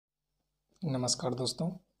नमस्कार दोस्तों,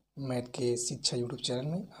 मैथ के शिक्षा यूट्यूब चैनल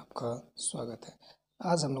में आपका स्वागत है।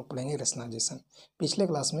 आज हम लोग पढ़ेंगे रेशनलाइजेशन। पिछले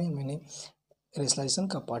क्लास में मैंने रेशनलाइजेशन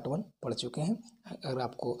का पार्ट 1 पढ़ चुके हैं। अगर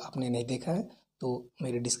आपने नहीं देखा है तो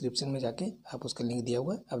मेरे डिस्क्रिप्शन में जाके आप उसका लिंक दिया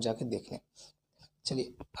हुआ है, आप जाके देख लें।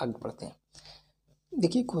 चलिए आगे पढ़ते हैं।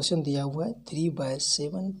 देखिए क्वेश्चन दिया हुआ है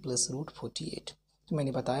 3/7 + √48। तो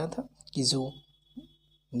मैंने बताया था कि जो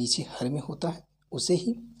नीचे हर में होता है उसे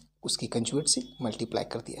ही उसकी कंजुगेट से मल्टीप्लाई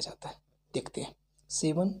कर दिया जाता है। देखते हैं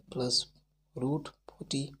 7 +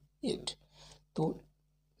 √48। तो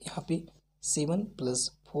यहाँ पे 7 +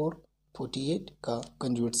 448 का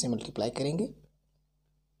कंजुगेट से मल्टीप्लाई करेंगे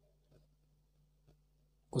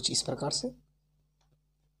कुछ इस प्रकार से।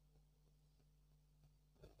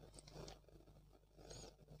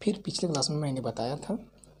 फिर पिछले क्लास में मैंने बताया था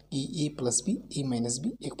कि a + b a -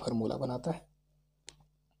 b एक फार्मूला बनाता है।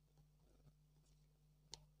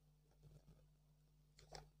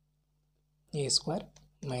 a²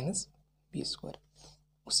 - b²।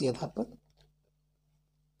 उसी आधार पर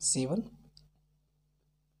 7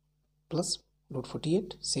 +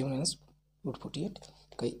 √48, 7 - √48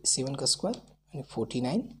 का 7 का स्क्वायर यानी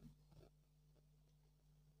 49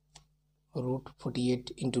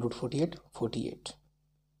 √48 × √48 48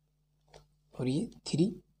 और ये 3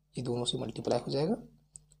 ये दोनों से मल्टीप्लाई हो जाएगा।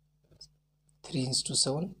 3 ×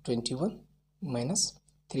 7 21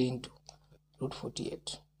 -3 ×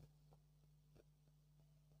 √48।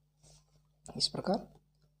 इस प्रकार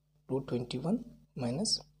 √21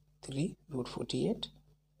 - 3 √48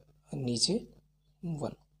 नीचे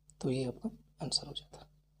 1। तो ये आपका आंसर हो जाता है।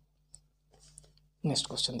 नेक्स्ट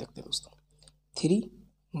क्वेश्चन देखते हैं दोस्तों। 3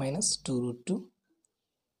 - 2√2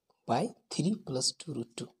 by 3 +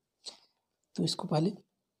 2√2। तो इसको पहले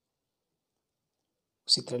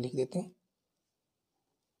उसी तरह लिख देते हैं।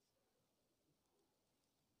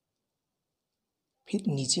 फिर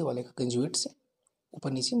नीचे वाले का कंजुगेट से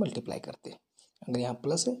ऊपर नीचे मल्टीप्लाई करते हैं। अगर यहाँ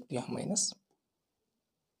प्लस है तो यहाँ माइनस,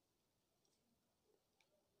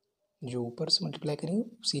 जो ऊपर से मल्टीप्लाई करेंगे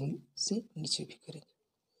उसी से नीचे भी करेंगे।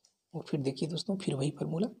 और फिर देखिए दोस्तों, फिर वही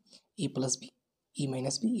formula a + b e - b a²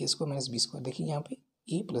 - b²। देखिए यहाँ पे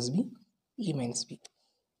a + b e - b,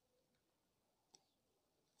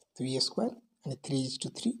 तो a² यानी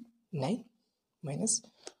 3:3 9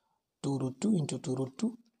 -2√2 ×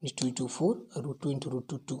 2√2 2 × 4 √2 ×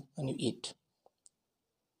 √2 यानी 8।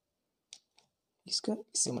 इसका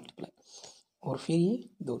इससे मल्टीप्लाई और फिर ये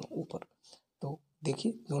दोनों ऊपर। तो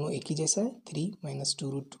देखिए दोनों एक ही जैसा है। 3 -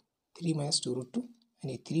 2√2 3 - 2√2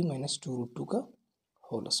 यानी 3 - 2√2 का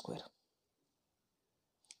होल स्क्वायर।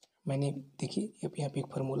 मैंने देखिए यहाँ पे एक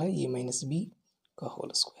फार्मूला है a - b का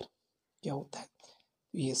होल स्क्वायर क्या होता है,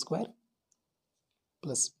 a²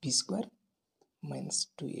 + b²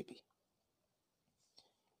 - 2ab।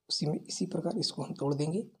 उसी में इसी प्रकार इसको हम तोड़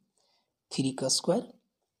देंगे। 3 का स्क्वायर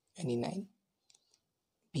यानी 9,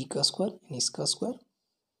 b का स्क्वायर यानी इसका स्क्वायर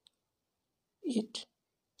 8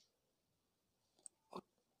 और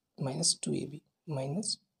 -2ab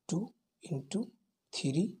 -2 ×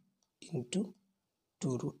 3 ×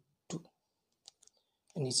 2√2।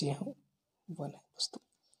 नीचे यहाँ 1 है दोस्तों।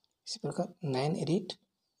 इसी प्रकार 9 + 8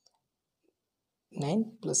 9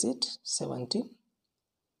 + 8 17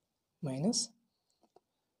 -2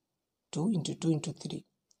 × 2 × 3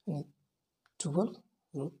 यानी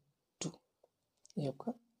 12√2। ये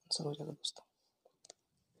आपका आंसर हो जाएगा दोस्तों।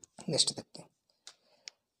 नेक्स्ट देखते हैं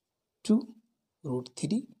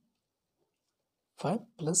 2√3 5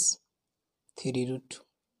 + 3√2।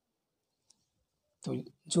 तो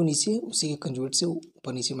जो नीचे है उसी के कंजुगेट से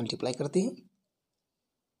ऊपर नीचे मल्टीप्लाई करते हैं।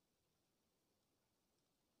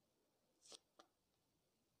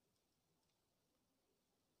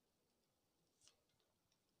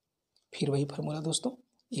 फिर वही फार्मूला दोस्तों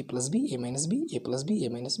a + b a - b a + b a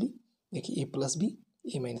 - b। देखिए a + b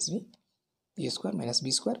a - b a² -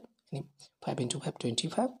 b² यानी 5 ×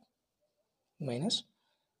 5 25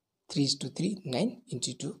 -3:3 9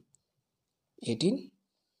 × 2 18।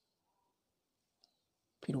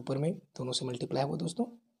 फिर ऊपर में दोनों से मल्टीप्लाई हुआ दोस्तों,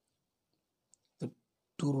 तो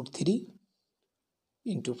 2√3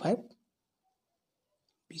 × 5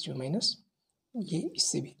 बीच में माइनस, ये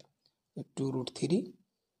इससे भी 2√3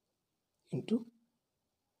 ×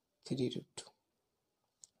 3√2।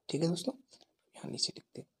 ठीक है दोस्तों, यहाँ नीचे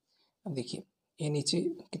लिखते हैं। अब देखिए ये नीचे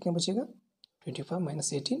कितना बचेगा 25 -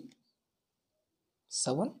 18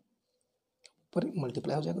 7 ऊपर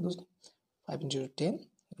मल्टीप्लाई हो जाएगा दोस्तों। 5 × 10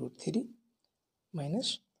 √3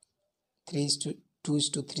 -3:2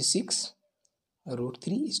 = 6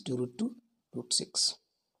 √3 = √2 √6।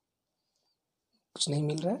 कुछ नहीं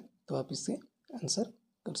मिल रहा है तो आप इससे आंसर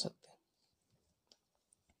कर सकते हैं।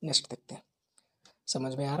 नेक्स्ट देखते हैं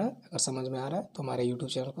समझ में आ रहा है? अगर समझ में आ रहा है तो हमारे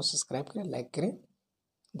यूट्यूब चैनल को सब्सक्राइब करें, लाइक करें।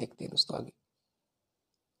 देखते हैं दोस्तों आगे।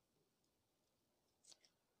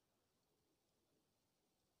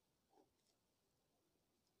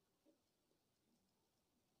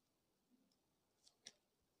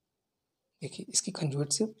 देखिए इसकी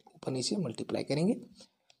कंजुगेट से ऊपर नीचे मल्टीप्लाई करेंगे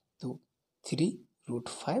तो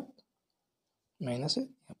 3√5 माइनस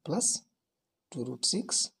प्लस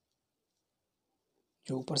 2√6,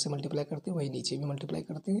 जो ऊपर से मल्टीप्लाई करते हैं वही नीचे भी मल्टीप्लाई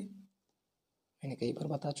करते हैं, मैंने कई बार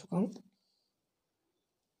बता चुका हूँ।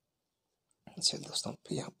 अच्छा दोस्तों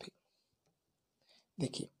फिर यहाँ पे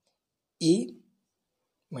देखिए a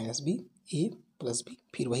minus B, A plus B,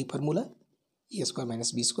 फिर वही फार्मूला ए square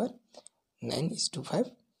minus B square,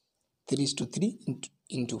 9:5, 3:3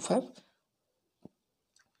 into 5,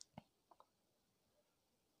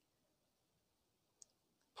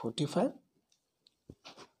 (45)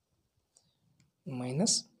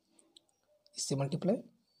 minus इससे मल्टीप्लाई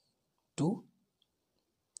 2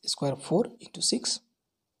 स्क्वायर 4 इंटू 6,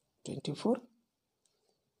 24।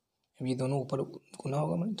 अब ये दोनों ऊपर गुना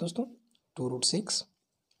होगा मैंने दोस्तों, 2√6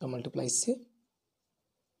 का मल्टीप्लाई इससे,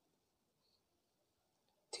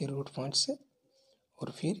 3√5 से,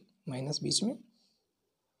 और फिर माइनस बीच में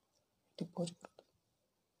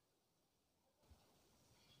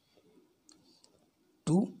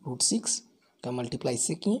 2√6 का मल्टीप्लाई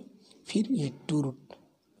इससे किए, फिर ये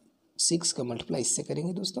 2√6 का मल्टीप्लाई इससे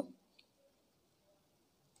करेंगे दोस्तों,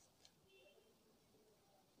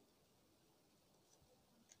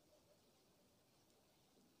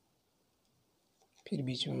 फिर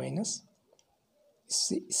बीच में माइनस,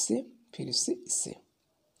 इससे इससे, फिर इससे इससे,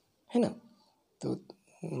 है ना। तो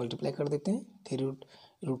मल्टीप्लाई कर देते हैं,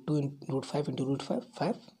 3√2 √5 इंटू √5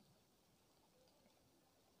 5,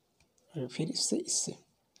 और फिर इससे इससे,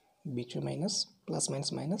 बीच में माइनस, प्लस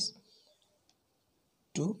माइनस माइनस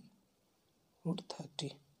 2√30,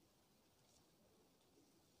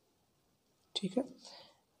 ठीक है।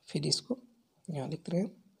 फिर इसको यहाँ लिखते रहे,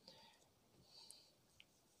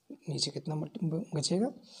 नीचे कितना बचेगा,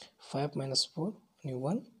 5 माइनस 4 यानी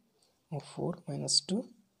 1, और 4 माइनस 2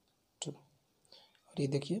 2, और ये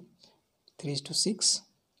देखिए 3:6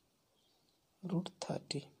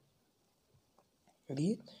 √30, और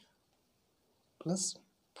ये प्लस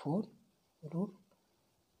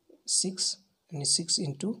 4√6 यानी 6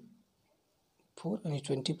 इंटू 4 यानी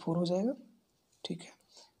 24 हो जाएगा, ठीक है।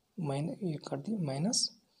 माइनस ये कर दिए, माइनस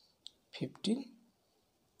 15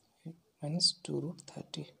 माइनस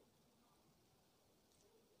 2√30,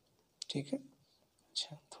 ठीक है।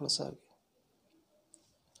 अच्छा थोड़ा सा आगे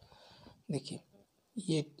देखिए,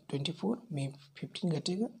 ये 24 में 15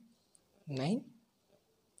 घटेगा 9,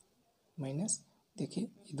 माइनस देखिए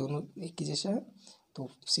ये दोनों एक ही जैसा है, तो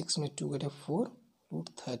 6 में 2 घटे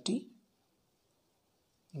 4√30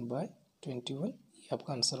 बाय 21, ये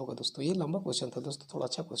आपका आंसर होगा दोस्तों। ये लंबा क्वेश्चन था दोस्तों, थोड़ा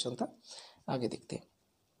अच्छा क्वेश्चन था। आगे देखते हैं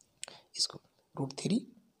इसको, √3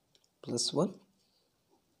 + 1,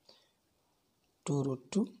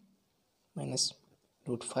 2√2 माइनस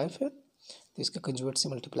 √5 है, तो इसका कंजुगेट से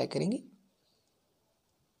मल्टीप्लाई करेंगे,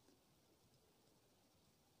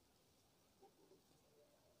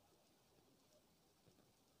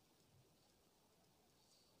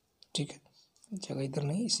 ठीक है। जगह इधर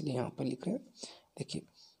नहीं इसलिए यहाँ पर लिख रहे हैं। देखिए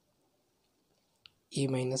a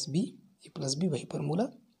minus B, A plus B, वही फार्मूला,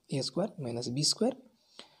 ए स्क्वायर माइनस बी स्क्वायर,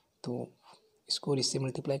 तो इसको इससे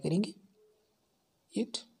मल्टीप्लाई करेंगे,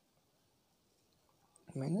 8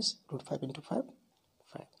 माइनस √5 इंटू 5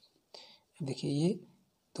 5। देखिए ये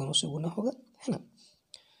दोनों से गुना होगा, है ना,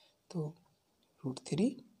 तो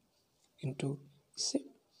 √3 इंटू इससे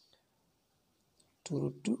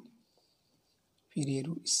 2√2, फिर ये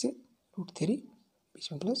इससे √3,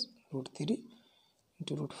 बीच में प्लस √3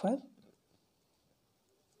 इंटू √5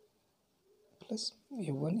 प्लस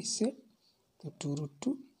ये 1 इससे, तो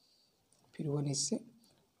 2√2, फिर 1 इससे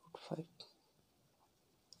 √5,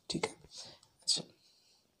 ठीक है। अच्छा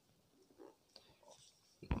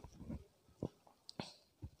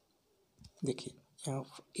देखिए यहाँ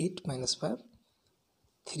 8 माइनस 5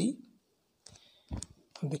 3,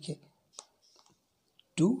 अब देखिए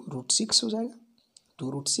 2√6 हो जाएगा,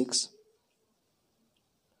 2√6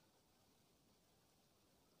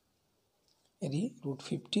 यानी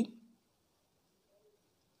 √15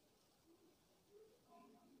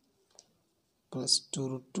 प्लस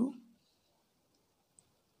 2√2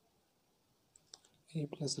 ये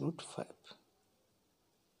प्लस √5,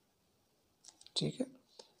 ठीक है।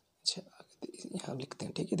 अच्छा आगे यहाँ लिखते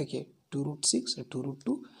हैं, ठीक है। देखिए 2√6 और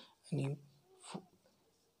 2√2 यानी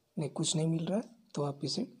नहीं कुछ नहीं मिल रहा है, तो आप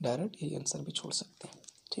इसे डायरेक्ट ये आंसर भी छोड़ सकते हैं,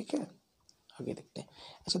 ठीक है। आगे देखते हैं।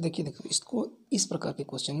 अच्छा देखिए इसको इस प्रकार के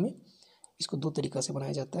क्वेश्चन में इसको दो तरीक़ा से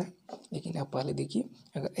बनाया जाता है, लेकिन आप पहले देखिए।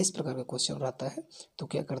 अगर इस प्रकार का क्वेश्चन रहता है तो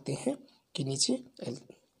क्या करते हैं कि नीचे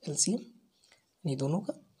एलसीएम नहीं दोनों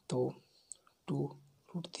का, तो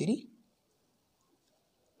 2√3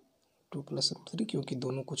 2 + √3, क्योंकि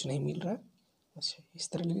दोनों कुछ नहीं मिल रहा है। अच्छा, इस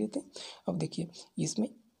तरह ले लेते हैं। अब देखिए इसमें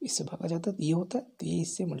इससे भागा जाता है तो ये होता है, तो ये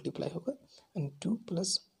इससे मल्टीप्लाई होगा, एंड 2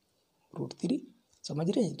 + √3, समझ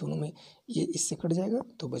रहे हैं। दोनों में ये इससे कट जाएगा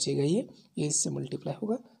तो बचेगा ये इससे मल्टीप्लाई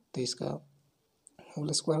होगा तो इसका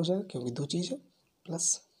होल स्क्वायर हो जाएगा, क्योंकि दो चीज़ है,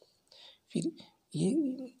 प्लस फिर ये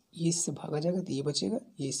इससे भागा जाएगा तो ये बचेगा,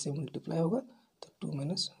 ये इससे मल्टीप्लाई होगा तो 2 -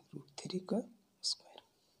 √3 का स्क्वायर।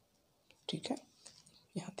 ठीक है,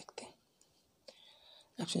 यहाँ देखते हैं।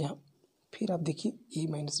 अच्छा, यहाँ फिर आप देखिए a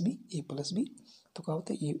 - b a + b, तो क्या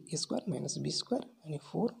होता है a² - b² यानी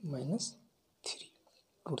 4 - 3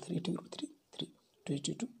 √3 2 √3 3 2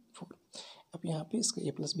 2 2 4। अब यहाँ पे इसका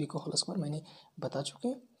a + b का होल स्क्वायर मैंने बता चुके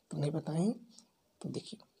हैं, तो नहीं बताए हैं, तो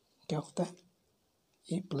देखिए क्या होता है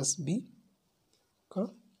a + b का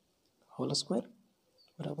होल स्क्वायर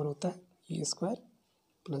बराबर होता है a²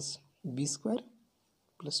 + b²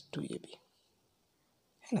 + 2ab,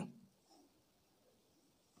 है ना।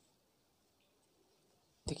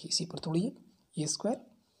 देखिए इसी पर तोड़िए, a²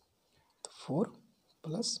 तो 4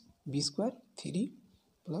 + b² 3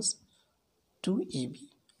 + 2ab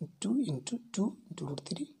 2 × 2 ×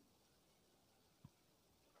 √3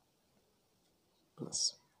 प्लस।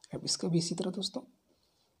 अब इसका भी इसी तरह दोस्तों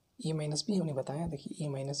a - b हमने बताया, देखिए a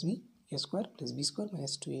 - b a² + b²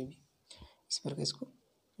 - 2ab, इस प्रकार इसको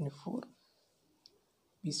 4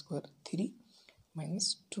 b² 3 -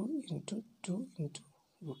 2 × 2 ×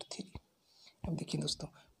 √3। अब देखिए दोस्तों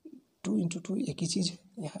 2 × 2 एक ही चीज़ है,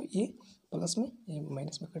 यहाँ ये प्लस में ये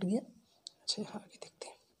माइनस में कट गया। अच्छा, यहाँ आगे देखते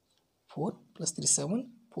हैं 4 + 3 7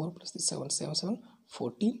 4 + 3 7 7 7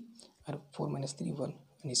 14 और 4 - 3 1,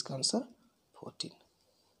 यानी इसका आंसर 14।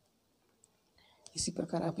 इसी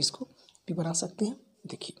प्रकार आप इसको भी बना सकते हैं।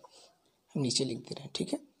 देखिए हम नीचे लिख दे रहे हैं,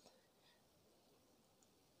 ठीक है।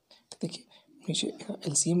 तो देखिए नीचे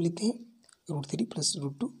एलसीएम लेते हैं, √3 +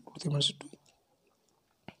 √2 √3 - 2,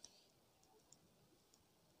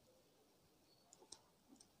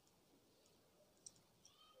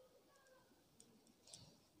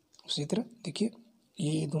 उसी तरह देखिए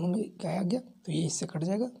ये दोनों में क्या आ गया, तो ये इससे कट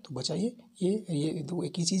जाएगा तो बचाइए, ये दो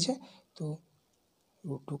एक ही चीज़ है, तो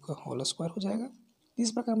 √2 का होल स्क्वायर हो जाएगा।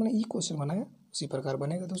 इस प्रकार मैंने ये क्वेश्चन बनाया, उसी प्रकार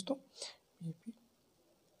बनेगा दोस्तों।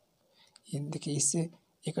 ये देखिए इससे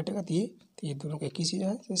ये कटेगा तो ये दोनों का एक ही चीज़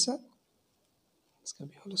है, जैसा इसका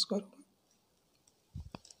भी होल स्क्वायर होगा।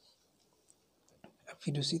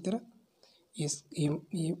 फिर उसी तरह ये a +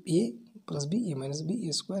 b a - b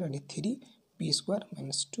a² यानी 3 b²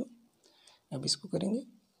 - 2। अब इसको करेंगे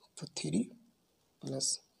तो 3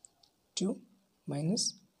 + 2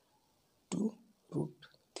 - 2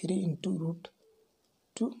 √3 ×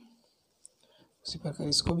 √2। उसी प्रकार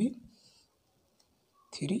इसको भी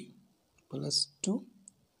 3 + 2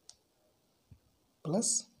 प्लस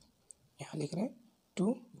यहाँ लिख रहे हैं 2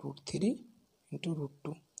 √3 ×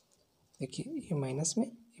 √2। देखिए ये माइनस में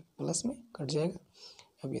ये प्लस में कट जाएगा।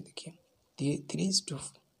 अब ये देखिए 3 + 2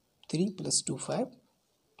 5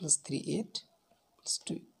 + 3 8 +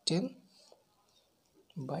 2 10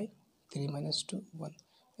 बाई 3 - 2 1,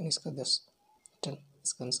 यानी इसका 10 10,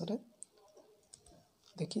 इसका आंसर है।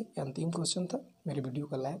 देखिए अंतिम क्वेश्चन था। मेरे वीडियो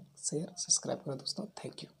का लाइक शेयर सब्सक्राइब करें दोस्तों।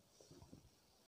 Thank you.